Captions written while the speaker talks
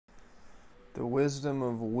The wisdom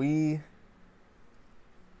of we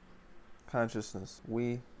consciousness.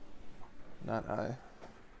 We, not I.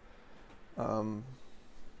 I've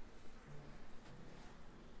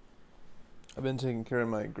been taking care of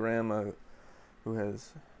my grandma who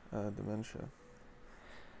has dementia.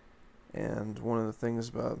 And one of the things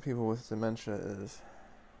about people with dementia is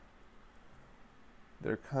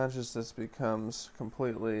their consciousness becomes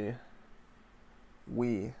completely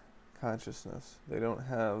we consciousness. They don't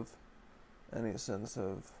have any sense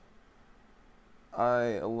of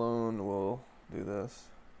I alone will do this.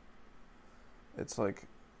 It's like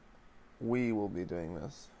we will be doing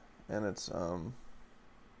this. And it's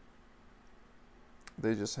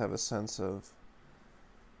they just have a sense of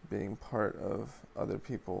being part of other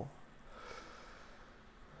people.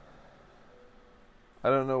 I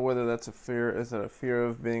don't know whether that's a fear. Is it a fear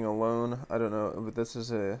of being alone? I don't know, but this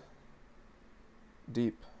is a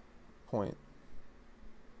deep point.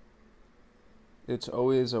 It's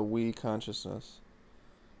always a we consciousness,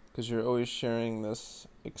 because you're always sharing this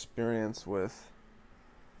experience with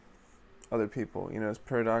other people. You know, it's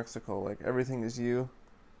paradoxical. Like, everything is you,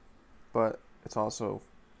 but it's also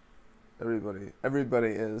everybody. Everybody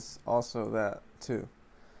is also that too.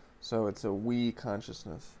 So it's a we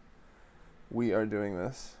consciousness. We are doing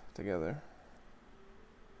this together.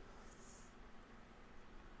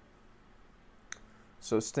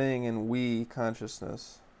 So staying in we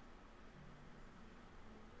consciousness,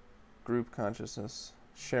 group consciousness,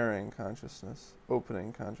 sharing consciousness,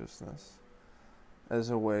 opening consciousness, as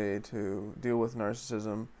a way to deal with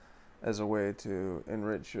narcissism, as a way to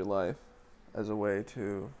enrich your life, as a way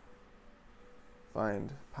to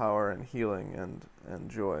find power and healing and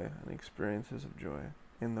joy and experiences of joy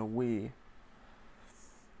in the we.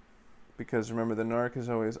 Because remember, the narc is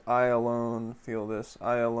always, I alone feel this,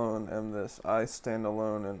 I alone am this, I stand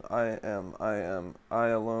alone, and I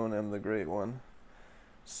alone am the great one.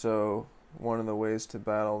 So one of the ways to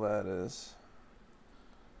battle that is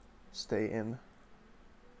stay in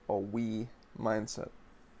a we mindset.